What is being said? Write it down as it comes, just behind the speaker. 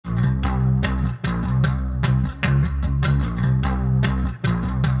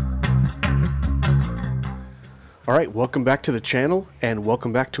Alright, welcome back to the channel and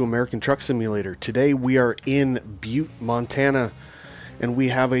welcome back to American Truck Simulator. Today we are in Butte, Montana, and we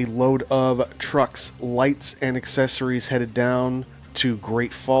have a load of trucks, lights, and accessories headed down to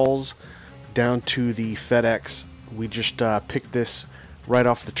Great Falls, down to the FedEx. We just picked this right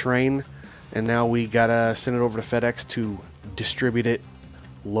off the train, and now we gotta send it over to FedEx to distribute it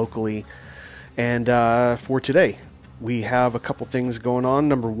locally. And for today, we have a couple things going on.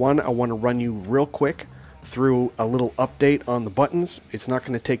 Number one, I want to run you real quick through a little update on the buttons. It's not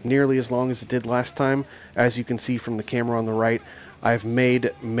going to take nearly as long as it did last time. As you can see from the camera on the right, I've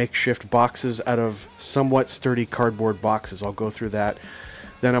made makeshift boxes out of somewhat sturdy cardboard boxes. I'll go through that.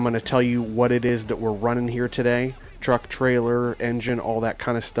 Then I'm going to tell you what it is that we're running here today. Truck, trailer, engine, all that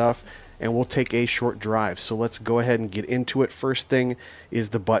kind of stuff. And we'll take a short drive. So let's go ahead and get into it. First thing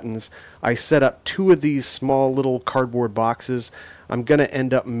is the buttons. I set up two of these small little cardboard boxes. I'm going to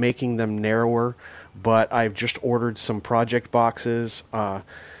end up making them narrower, but I've just ordered some project boxes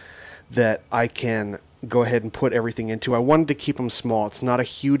that I can go ahead and put everything into. I wanted to keep them small. It's not a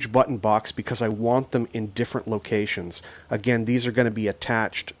huge button box because I want them in different locations. Again, these are going to be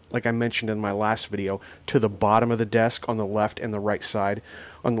attached, like I mentioned in my last video, to the bottom of the desk on the left and the right side.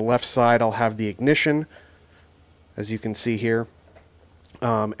 On the left side, I'll have the ignition, as you can see here.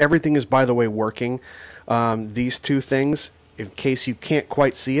 Everything is, by the way, working. These two things, in case you can't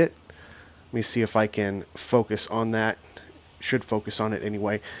quite see it, let me see if I can focus on that. Should focus on it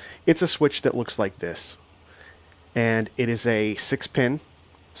anyway. It's a switch that looks like this, and it is a 6-pin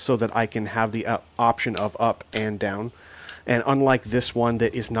so that I can have the option of up and down. And unlike this one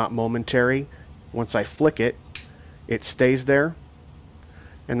that is not momentary, once I flick it, it stays there,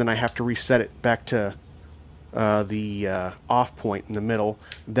 and then I have to reset it back to the off point in the middle.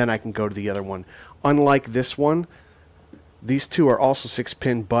 Then I can go to the other one. Unlike this one, these two are also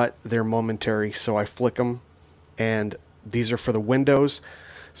 6-pin, but they're momentary, so I flick them, and these are for the windows.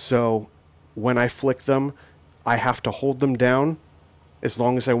 So when I flick them, I have to hold them down as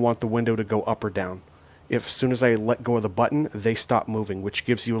long as I want the window to go up or down. As soon as I let go of the button, they stop moving, which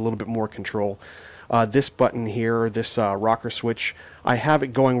gives you a little bit more control. This button here, this rocker switch, I have it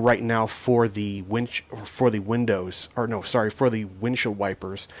going right now for the windows, or no, sorry, for the windshield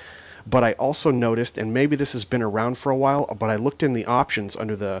wipers. But I also noticed, and maybe this has been around for a while, but I looked in the options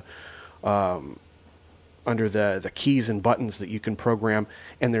under the keys and buttons that you can program,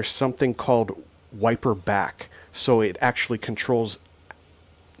 and there's something called wiper back. So it actually controls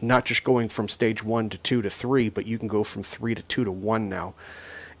not just going from stage 1 to 2 to 3, but you can go from 3 to 2 to 1 now.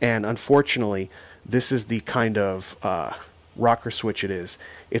 And unfortunately, this is the kind of rocker switch it is.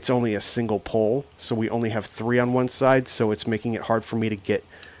 It's only a single pole, so we only have 3 on one side, so it's making it hard for me to get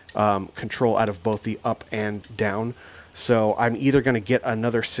control out of both the up and down. So I'm either going to get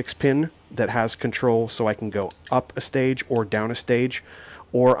another 6-pin that has control so I can go up a stage or down a stage,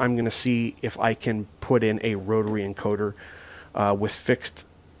 or I'm going to see if I can put in a rotary encoder with fixed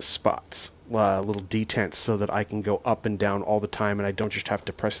spots, little detents, so that I can go up and down all the time and I don't just have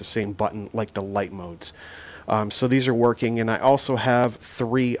to press the same button like the light modes. So these are working, and I also have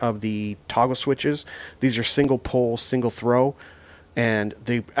 3 of the toggle switches. These are single pole, single throw, and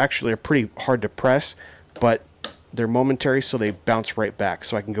they actually are pretty hard to press, but they're momentary, so they bounce right back,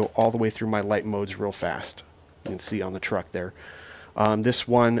 so I can go all the way through my light modes real fast. You can see on the truck there. This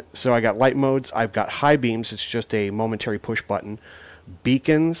one, so I got light modes, I've got high beams, it's just a momentary push button.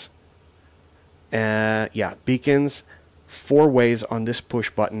 Beacons, beacons, 4 ways on this push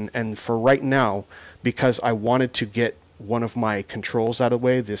button, and for right now, because I wanted to get one of my controls out of the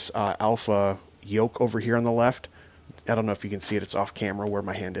way, this alpha yoke over here on the left, I don't know if you can see it, it's off camera where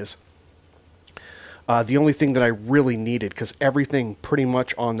my hand is. The only thing that I really needed, because everything pretty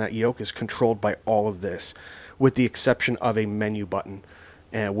much on that yoke is controlled by all of this, with the exception of a menu button,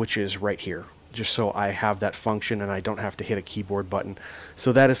 which is right here, just so I have that function and I don't have to hit a keyboard button.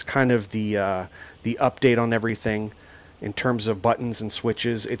 So that is kind of the update on everything in terms of buttons and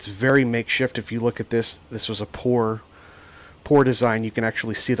switches. It's very makeshift. If you look at this, this was a poor design. You can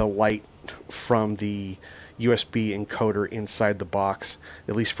actually see the light from the USB encoder inside the box,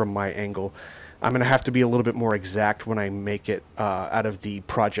 at least from my angle. I'm going to have to be a little bit more exact when I make it out of the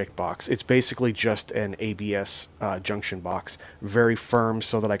project box. It's basically just an ABS junction box. Very firm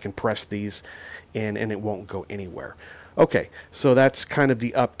so that I can press these in and it won't go anywhere. Okay, so that's kind of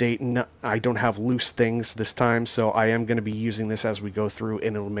the update. I don't have loose things this time, so I am going to be using this as we go through,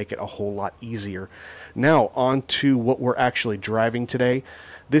 and it'll make it a whole lot easier. Now, on to what we're actually driving today.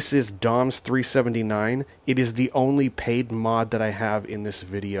 This is Dom's 379. It is the only paid mod that I have in this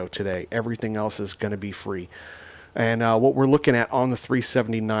video today. Everything else is going to be free. And what we're looking at on the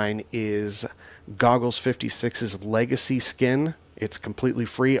 379 is Goggles 56's Legacy skin. It's completely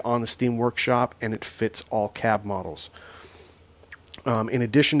free on the Steam Workshop, and it fits all cab models. In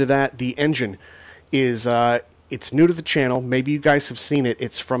addition to that, the engine is it's new to the channel. Maybe you guys have seen it.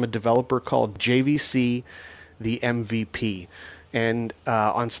 It's from a developer called JVC, the MVP. And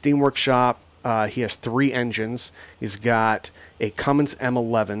on Steam Workshop, he has 3 engines. He's got a Cummins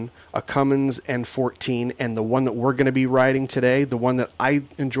M11, a Cummins N14, and the one that we're going to be riding today, the one that I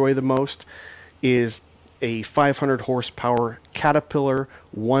enjoy the most, is a 500 horsepower Caterpillar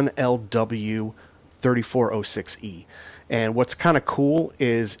 1LW 3406E. And what's kind of cool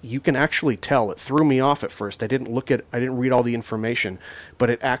is you can actually tell. It threw me off at first. I didn't read all the information, but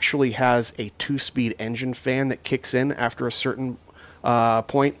it actually has a 2-speed engine fan that kicks in after a certain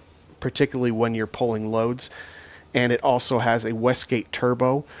point, particularly when you're pulling loads. And it also has a Westgate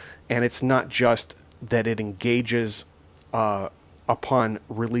turbo, and it's not just that it engages upon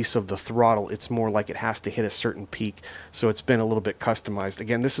release of the throttle. It's more like it has to hit a certain peak, so it's been a little bit customized.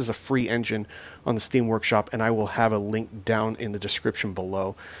 Again, this is a free engine on the Steam Workshop, and I will have a link down in the description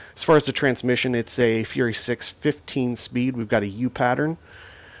below. As far as the transmission, it's a Fury 6 15 speed. We've got a U pattern,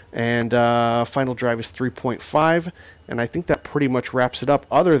 and final drive is 3.5, and I think that pretty much wraps it up,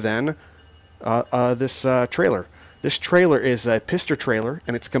 other than this trailer. This trailer is a Pizzster trailer,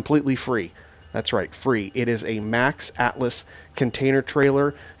 and it's completely free. That's right, free. It is a Max Atlas container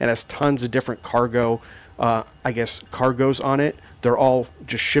trailer. It has tons of different cargo, cargoes on it. They're all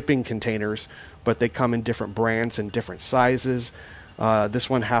just shipping containers, but they come in different brands and different sizes. This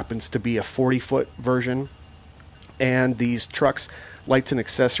one happens to be a 40-foot version. And these trucks, lights and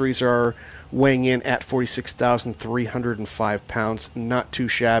accessories are weighing in at 46,305 pounds. Not too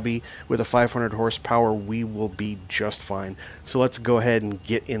shabby. With a 500 horsepower, we will be just fine. So let's go ahead and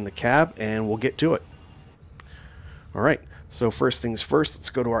get in the cab, and we'll get to it. All right, so first things first, let's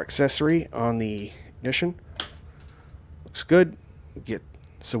go to our accessory on the ignition. Looks good.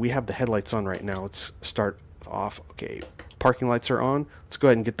 So we have the headlights on right now. Let's start off. Okay, parking lights are on. Let's go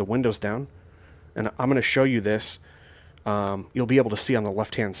ahead and get the windows down. And I'm going to show you this. You'll be able to see on the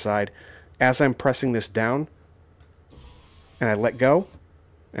left-hand side. As I'm pressing this down, and I let go,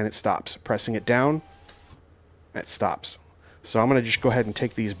 and it stops. Pressing it down, it stops. So I'm going to just go ahead and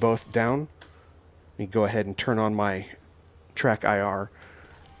take these both down. Let me go ahead and turn on my track IR.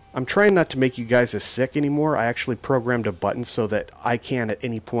 I'm trying not to make you guys as sick anymore. I actually programmed a button so that I can at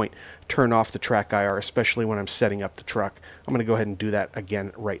any point turn off the track IR, especially when I'm setting up the truck. I'm going to go ahead and do that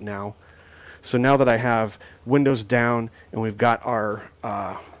again right now. So now that I have windows down and we've got our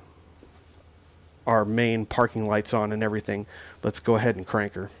main parking lights on and everything, let's go ahead and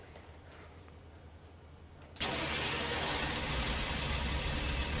crank her.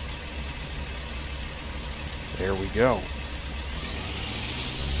 There we go.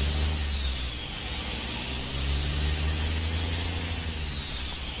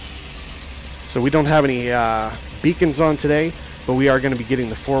 So we don't have any beacons on today, but we are going to be getting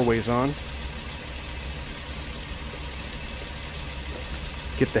the 4-ways on.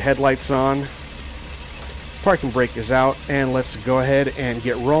 Get the headlights on. Parking brake is out, and let's go ahead and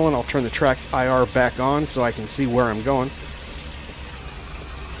get rolling. I'll turn the track IR back on so I can see where I'm going.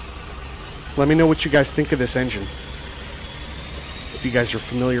 Let me know what you guys think of this engine, if you guys are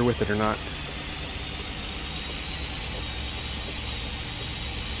familiar with it or not.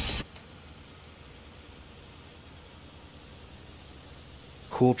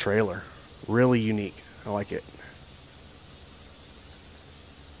 Cool trailer, really unique. I like it.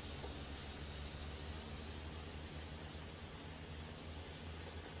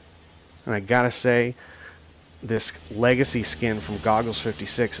 And I gotta say, this Legacy skin from Goggles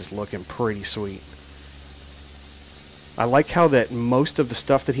 56 is looking pretty sweet. I like how that most of the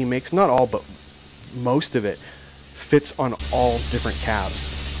stuff that he makes, not all, but most of it, fits on all different cabs.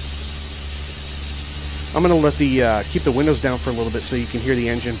 I'm gonna let keep the windows down for a little bit so you can hear the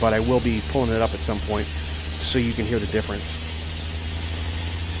engine, but I will be pulling it up at some point so you can hear the difference.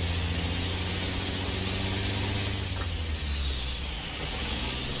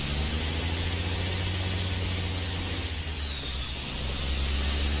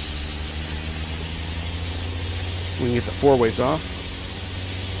 We can get the 4-ways off.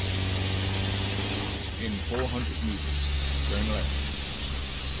 In 400 meters, turn left.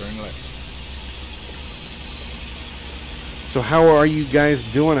 Turn left. So how are you guys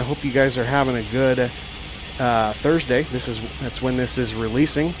doing? I hope you guys are having a good Thursday. That's when this is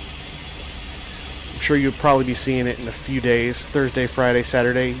releasing. I'm sure you'll probably be seeing it in a few days. Thursday, Friday,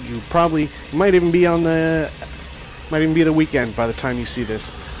 Saturday. You might even be the weekend by the time you see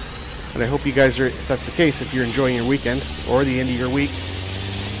this. And I hope you guys are, if that's the case, if you're enjoying your weekend or the end of your week.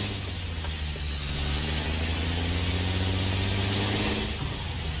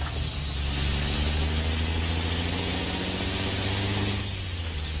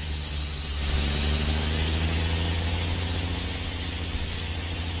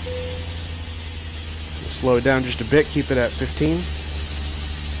 Slow it down just a bit, keep it at 15.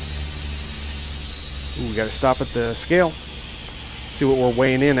 Ooh, we got to stop at the scale. See what we're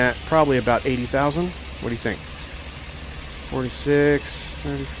weighing in at. Probably about 80,000. What do you think? 46,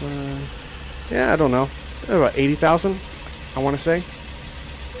 35. Yeah, I don't know. About 80,000, I want to say.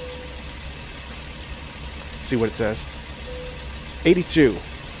 Let's see what it says. 82.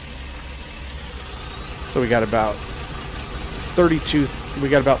 So we got about 32. We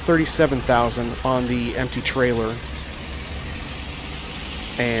got about 37,000 on the empty trailer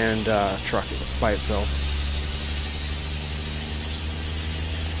and truck by itself.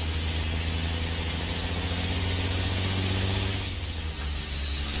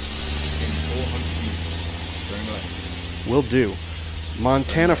 In 400 meters, turn left. Will do.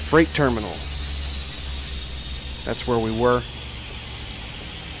 Montana Freight Terminal. That's where we were.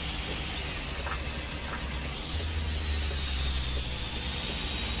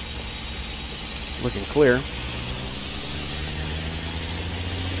 Looking clear.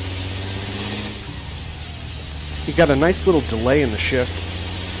 You got a nice little delay in the shift.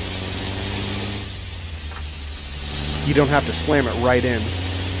 You don't have to slam it right in.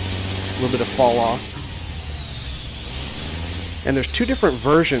 A little bit of fall off. And there's two different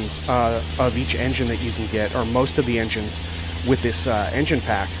versions of each engine that you can get, or most of the engines with this engine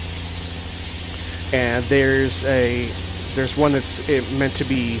pack. And there's one that's meant to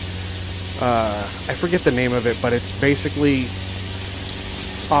be, I forget the name of it, but it's basically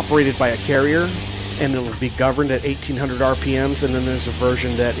operated by a carrier, and it'll be governed at 1800 RPMs, and then there's a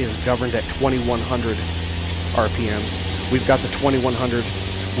version that is governed at 2100 RPMs. We've got the 2100.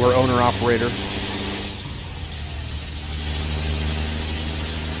 We're owner-operator.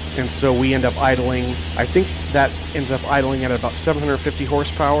 And so we end up idling, I think that ends up idling at about 750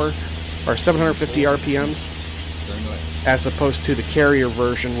 horsepower, or 750 RPMs, as opposed to the carrier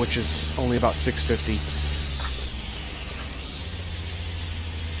version, which is only about 650.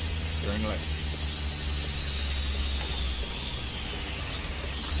 Turn left.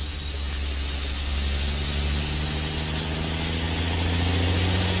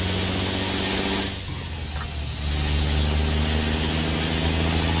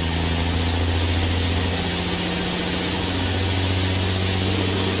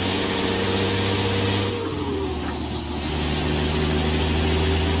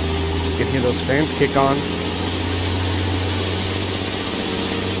 You can hear those fans kick on.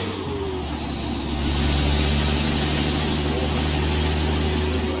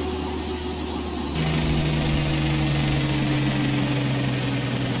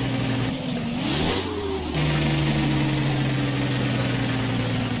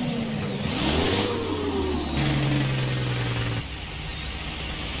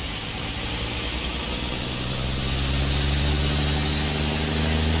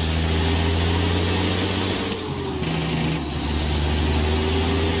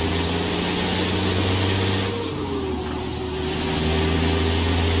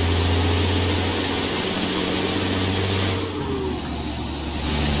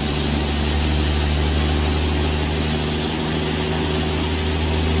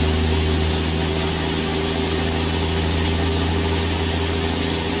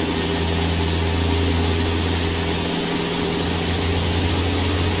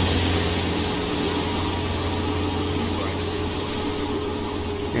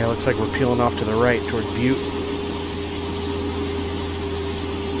 Yeah, looks like we're peeling off to the right toward Butte.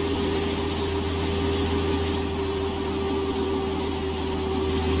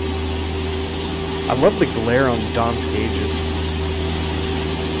 I love the glare on Dom's gauges.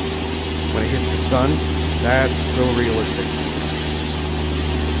 When it hits the sun, that's so realistic.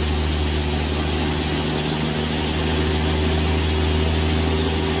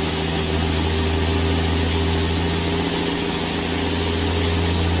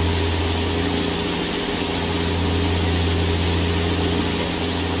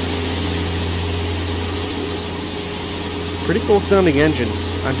 Pretty cool sounding engine.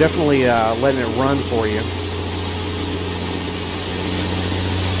 I'm definitely letting it run for you.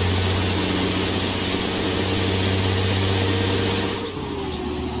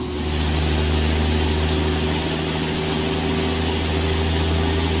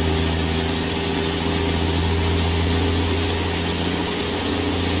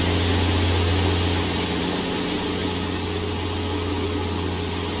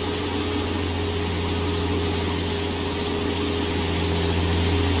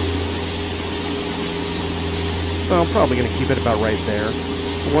 So I'm probably going to keep it about right there.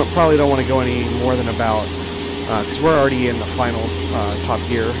 Probably don't want to go any more than about, because we're already in the final top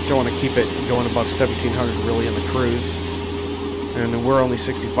gear. Don't want to keep it going above 1700 really in the cruise. And we're only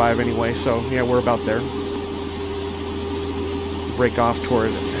 65 anyway, so yeah, we're about there. break off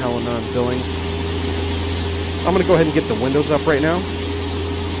toward Helena and Billings. I'm going to go ahead and get the windows up right now.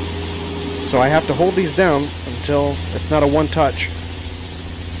 So I have to hold these down until it's not a one touch,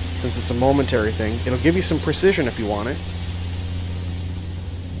 since it's a momentary thing. It'll give you some precision if you want it.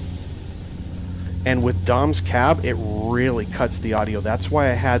 And with Dom's cab, it really cuts the audio. That's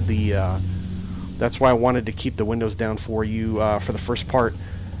why I had the, that's why I wanted to keep the windows down for you for the first part.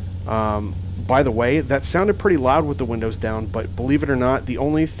 By the way, that sounded pretty loud with the windows down, but believe it or not,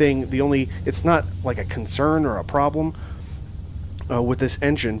 it's not like a concern or a problem with this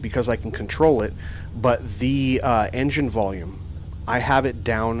engine because I can control it, but the engine volume, I have it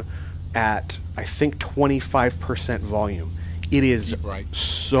down at, I think, 25% volume. It is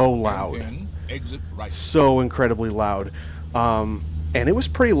so loud. So incredibly loud. And it was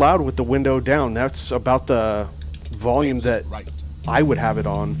pretty loud with the window down. That's about the volume that I would have it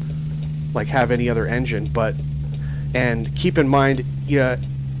on, like have any other engine. But, and keep in mind, you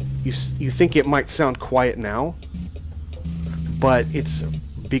think it might sound quiet now, but it's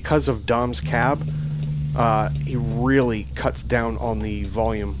because of Dom's cab. He really cuts down on the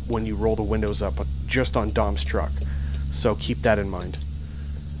volume when you roll the windows up just on Dom's truck. So keep that in mind.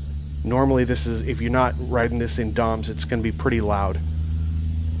 Normally this is, if you're not riding this in Dom's, it's going to be pretty loud.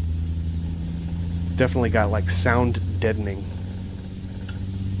 It's definitely got like sound deadening.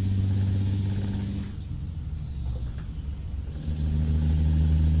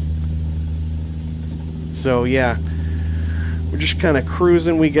 So yeah, we're just kind of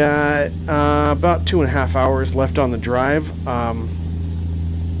cruising. We got about 2.5 hours left on the drive.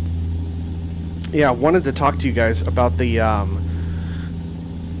 Yeah, I wanted to talk to you guys about the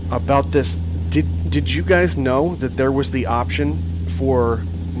about this. Did you guys know that there was the option for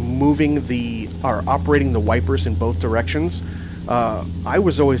moving or operating the wipers in both directions? I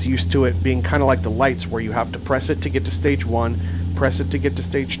was always used to it being kind of like the lights, where you have to press it to get to stage 1, press it to get to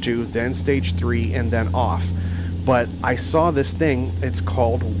stage 2, then stage 3, and then off. But I saw this thing, it's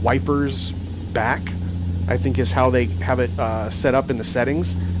called wipers back, I think is how they have it set up in the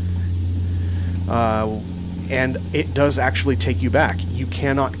settings. And it does actually take you back. You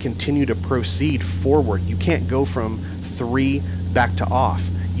cannot continue to proceed forward. You can't go from 3 back to off.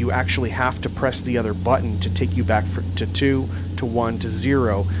 You actually have to press the other button to take you back to 2, to 1, to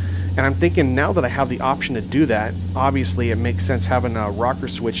 0. And I'm thinking, now that I have the option to do that, obviously it makes sense having a rocker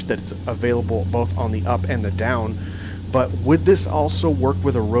switch that's available both on the up and the down. But would this also work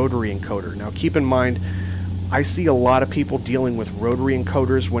with a rotary encoder? Now keep in mind, I see a lot of people dealing with rotary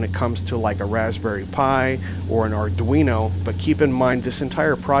encoders when it comes to like a Raspberry Pi or an Arduino, but keep in mind this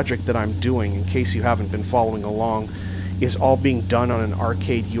entire project that I'm doing, in case you haven't been following along, is all being done on an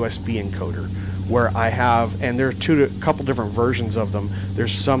arcade USB encoder, where I have, and there are a couple different versions of them.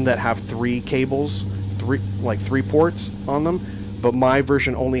 There's some that have 3 cables, 3 ports on them, but my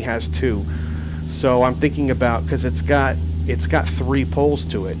version only has 2. So I'm thinking about, because it's got 3 poles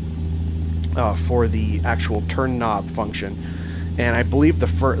to it. For the actual turn knob function, and I believe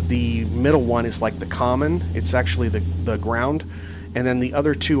the middle one is like the common. It's actually the ground, and then the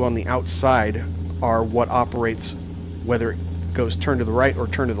other 2 on the outside are what operates whether it goes turn to the right or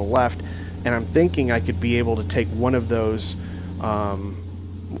turn to the left. And I'm thinking I could be able to take one of those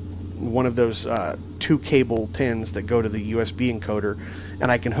 2 cable pins that go to the USB encoder, and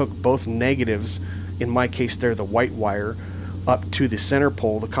I can hook both negatives, in my case they're the white wire, up to the center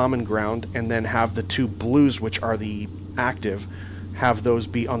pole, the common ground, and then have the 2 blues, which are the active, have those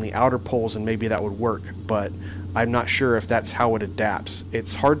be on the outer poles, and maybe that would work. But I'm not sure if that's how it adapts.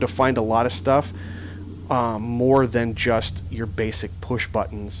 It's hard to find a lot of stuff more than just your basic push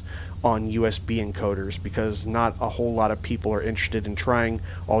buttons on USB encoders, because not a whole lot of people are interested in trying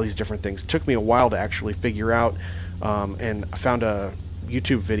all these different things. It took me a while to actually figure out, and I found a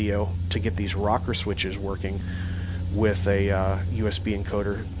YouTube video to get these rocker switches working with a USB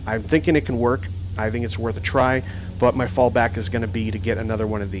encoder. I'm thinking it can work. I think it's worth a try, but my fallback is going to be to get another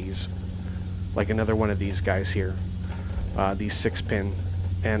one of these, like another one of these guys here, these 6-pin,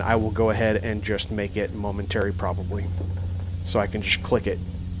 and I will go ahead and just make it momentary probably, so I can just click it,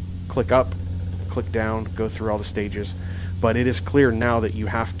 click up, click down, go through all the stages. But it is clear now that you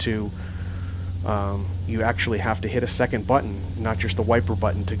have to you actually have to hit a second button, not just the wiper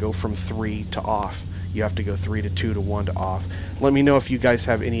button, to go from 3 to off. You have to go 3 to 2 to 1 to off. Let me know if you guys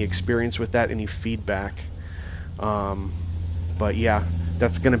have any experience with that, any feedback. But yeah,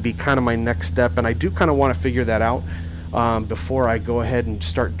 that's going to be kind of my next step, and I do kind of want to figure that out before I go ahead and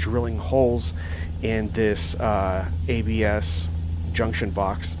start drilling holes in this ABS junction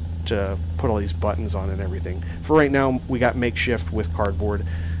box to put all these buttons on and everything. For right now, we got makeshift with cardboard,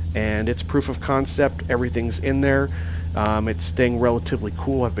 and it's proof of concept. Everything's in there. It's staying relatively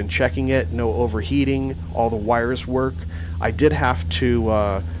cool. I've been checking it, no overheating, all the wires work. I did have to,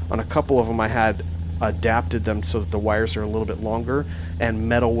 on a couple of them I had adapted them so that the wires are a little bit longer, and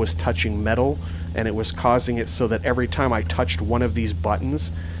metal was touching metal, and it was causing it so that every time I touched one of these buttons,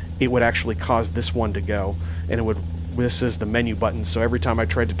 it would actually cause this one to go, and it would, this is the menu button, so every time I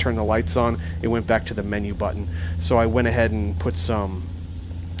tried to turn the lights on, it went back to the menu button. So I went ahead and put some,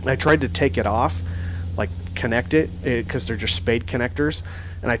 I tried to take it off, like connect it, because they're just spade connectors,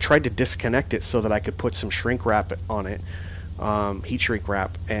 and I tried to disconnect it so that I could put some shrink wrap on it, heat shrink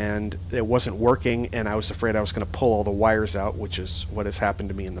wrap, and it wasn't working, and I was afraid I was going to pull all the wires out, which is what has happened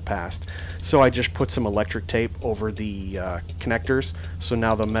to me in the past. So I just put some electric tape over the connectors, so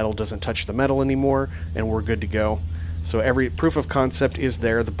now the metal doesn't touch the metal anymore, and we're good to go. So every proof of concept is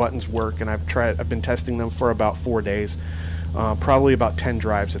there, the buttons work, and I've been testing them for about 4 days, probably about 10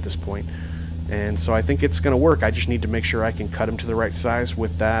 drives at this point. And so I think it's going to work. I just need to make sure I can cut them to the right size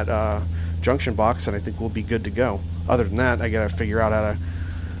with that junction box, and I think we'll be good to go. Other than that, I got to figure out how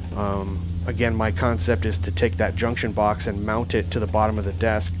to, again, my concept is to take that junction box and mount it to the bottom of the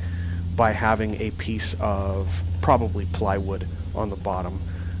desk by having a piece of probably plywood on the bottom.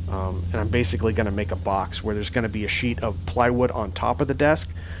 And I'm basically going to make a box where there's going to be a sheet of plywood on top of the desk,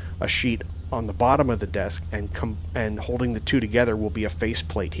 a sheet on the bottom of the desk, and holding the two together will be a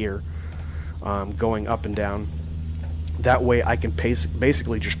faceplate here, going up and down. That way I can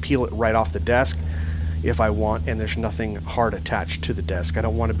basically just peel it right off the desk if I want, and there's nothing hard attached to the desk. I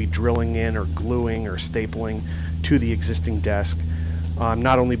don't want to be drilling in or gluing or stapling to the existing desk,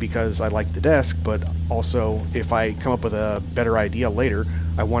 not only because I like the desk, but also if I come up with a better idea later,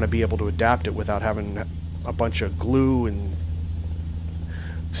 I want to be able to adapt it without having a bunch of glue and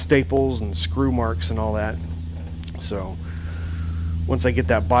staples and screw marks and all that. So once I get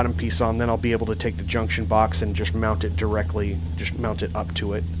that bottom piece on, then I'll be able to take the junction box and just mount it directly, just mount it up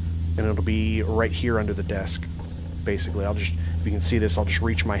to it, and it'll be right here under the desk. Basically, I'll just, if you can see this, I'll just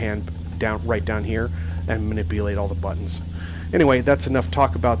reach my hand down, right down here, and manipulate all the buttons. Anyway, that's enough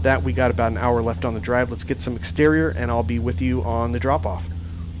talk about that. We got about an hour left on the drive. Let's get some exterior, and I'll be with you on the drop-off.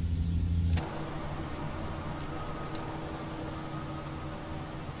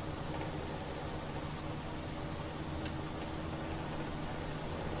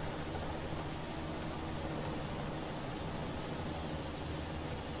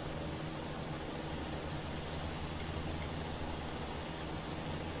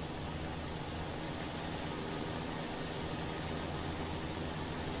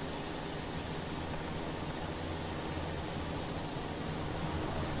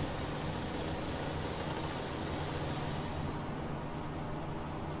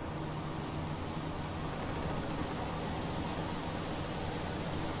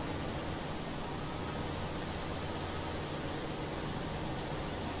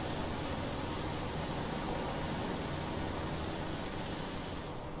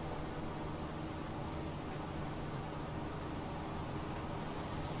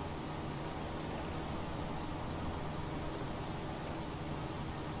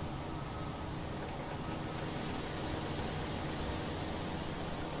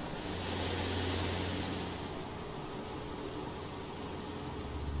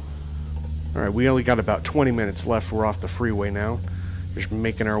 Alright, we only got about 20 minutes left. We're off the freeway now. Just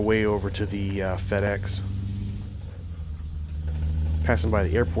making our way over to the FedEx. Passing by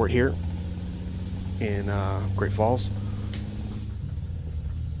the airport here in Great Falls.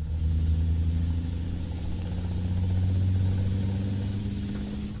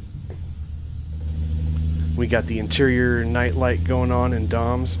 We got the interior night light going on in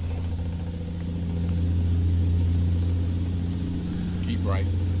Dom's. Keep right.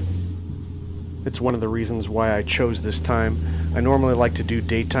 It's one of the reasons why I chose this time. I normally like to do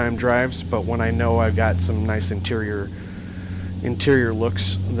daytime drives, but when I know I've got some nice interior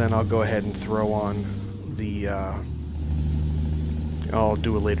looks, then I'll go ahead and throw on the I'll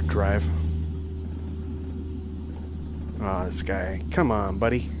do a later drive. Oh, this guy. Come on,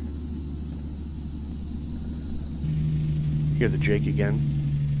 buddy. Hear the Jake again.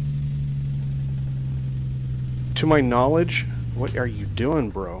 To my knowledge, what are you doing,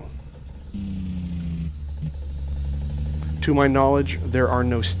 bro? To my knowledge, there are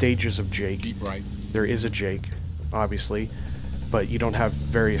no stages of Jake. Keep right. There is a Jake, obviously, but you don't have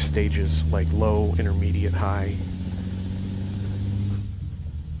various stages like low, intermediate, high.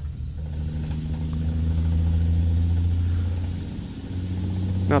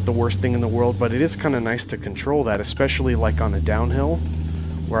 Not the worst thing in the world, but it is kind of nice to control that, especially like on a downhill,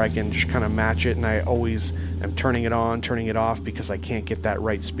 where I can just kind of match it, and I always am turning it on, turning it off, because I can't get that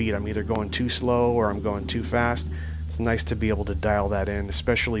right speed. I'm either going too slow or I'm going too fast. It's nice to be able to dial that in,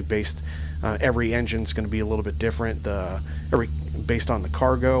 especially based every engine's going to be a little bit different. Based on the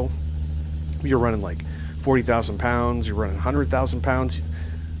cargo, you're running like 40,000 pounds, you're running 100,000 pounds.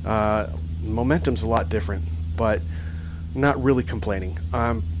 Momentum's a lot different, but not really complaining.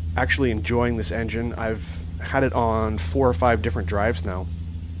 I'm actually enjoying this engine. I've had it on 4 or 5 different drives now.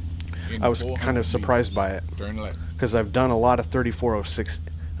 I was kind of surprised by it because I've done a lot of 3406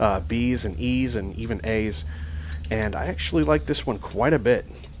 Bs and Es and even As, and I actually like this one quite a bit.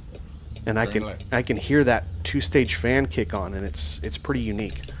 And I can hear that 2-stage fan kick on, and it's pretty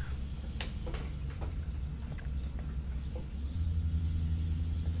unique.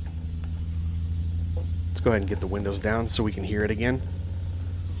 Let's go ahead and get the windows down so we can hear it again.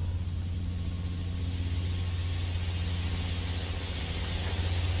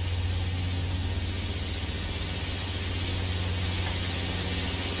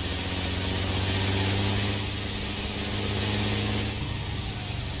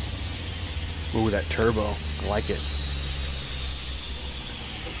 Ooh, that turbo. I like it.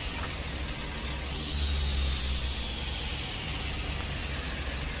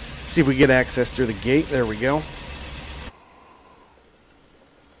 See if we get access through the gate. There we go.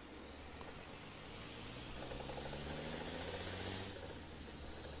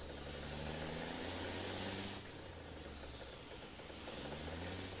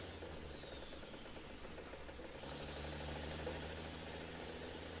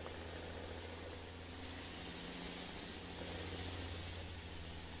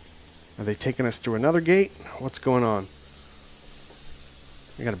 Are they taking us through another gate? What's going on?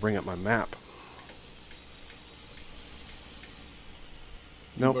 I gotta bring up my map.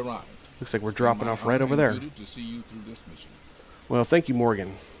 Nope. Looks like we're dropping off right over there. Well, thank you,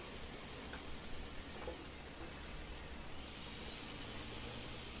 Morgan.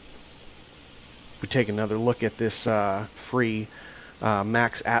 We take another look at this free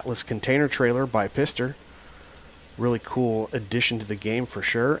Max Atlas container trailer by Pizzster. Really cool addition to the game for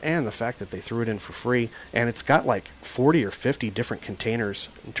sure, and the fact that they threw it in for free, and it's got like 40 or 50 different containers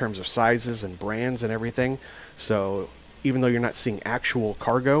in terms of sizes and brands and everything. So even though you're not seeing actual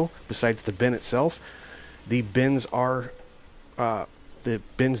cargo besides the bin itself, the bins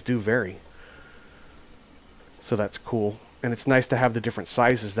do vary. So that's cool, and it's nice to have the different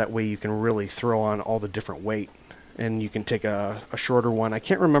sizes. That way you can really throw on all the different weight. And you can take a shorter one. I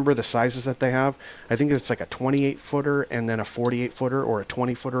can't remember the sizes that they have. I think it's like a 28-footer and then a 48-footer, or a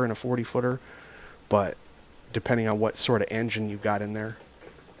 20-footer and a 40-footer. But depending on what sort of engine you got in there.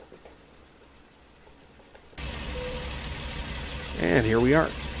 And here we are.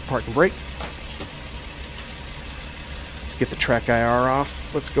 Park and brake. Get the track IR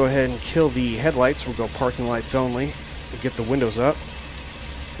off. Let's go ahead and kill the headlights. We'll go parking lights only. We'll get the windows up.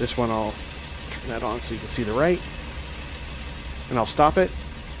 This one I'll turn that on so you can see the right. And I'll stop it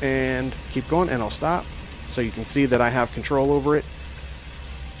and keep going, and I'll stop so you can see that I have control over it,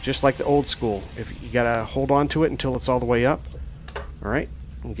 just like the old school. If you gotta hold on to it until it's all the way up. All right,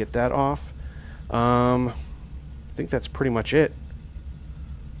 and get that off. I think that's pretty much it.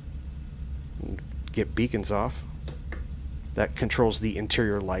 Get beacons off. That controls the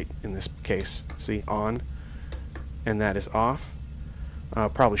interior light in this case. See, on, and that is off.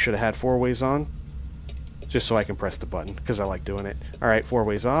 Probably should have had 4-ways on, just so I can press the button, because I like doing it. Alright,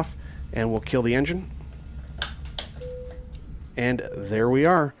 4-ways off, and we'll kill the engine. And there we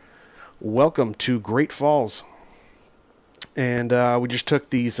are. Welcome to Great Falls. And we just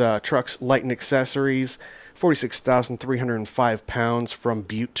took these trucks, light and accessories, 46,305 pounds from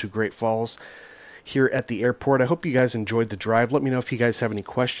Butte to Great Falls here at the airport. I hope you guys enjoyed the drive. Let me know if you guys have any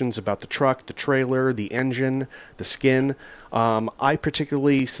questions about the truck, the trailer, the engine, the skin. I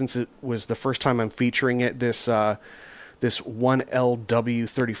particularly, since it was the first time I'm featuring it, this 1LW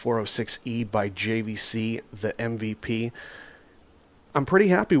 3406E by JVC, the MVP, I'm pretty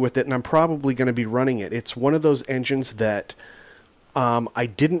happy with it, and I'm probably going to be running it. It's one of those engines that I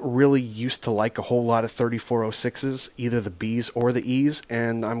didn't really used to like a whole lot of 3406s, either the Bs or the Es,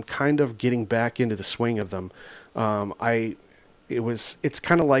 and I'm kind of getting back into the swing of them. It's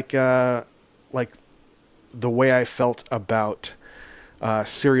kind of like the way I felt about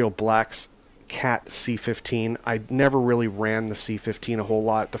Serial Black's Cat C15. I never really ran the C15 a whole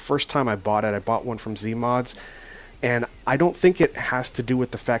lot. The first time I bought it, I bought one from Z-Mods, and I don't think it has to do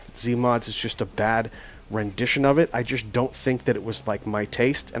with the fact that Z-Mods is just a bad rendition of it. I just don't think that it was like my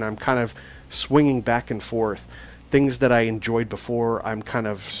taste, and I'm kind of swinging back and forth. Things that I enjoyed before, I'm kind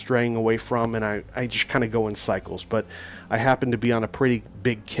of straying away from, and I just kind of go in cycles. But I happen to be on a pretty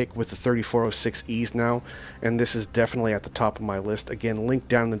big kick with the 3406Es now, and this is definitely at the top of my list. Again, link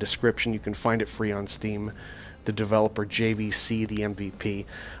down in the description. You can find it free on Steam. the developer JVC, the MVP.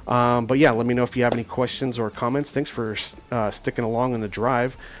 But yeah, let me know if you have any questions or comments. Thanks for sticking along on the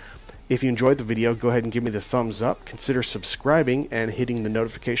drive. If you enjoyed the video, go ahead and give me the thumbs up. Consider subscribing and hitting the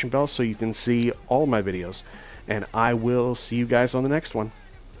notification bell so you can see all of my videos. And I will see you guys on the next one.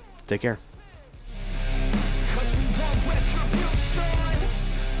 Take care.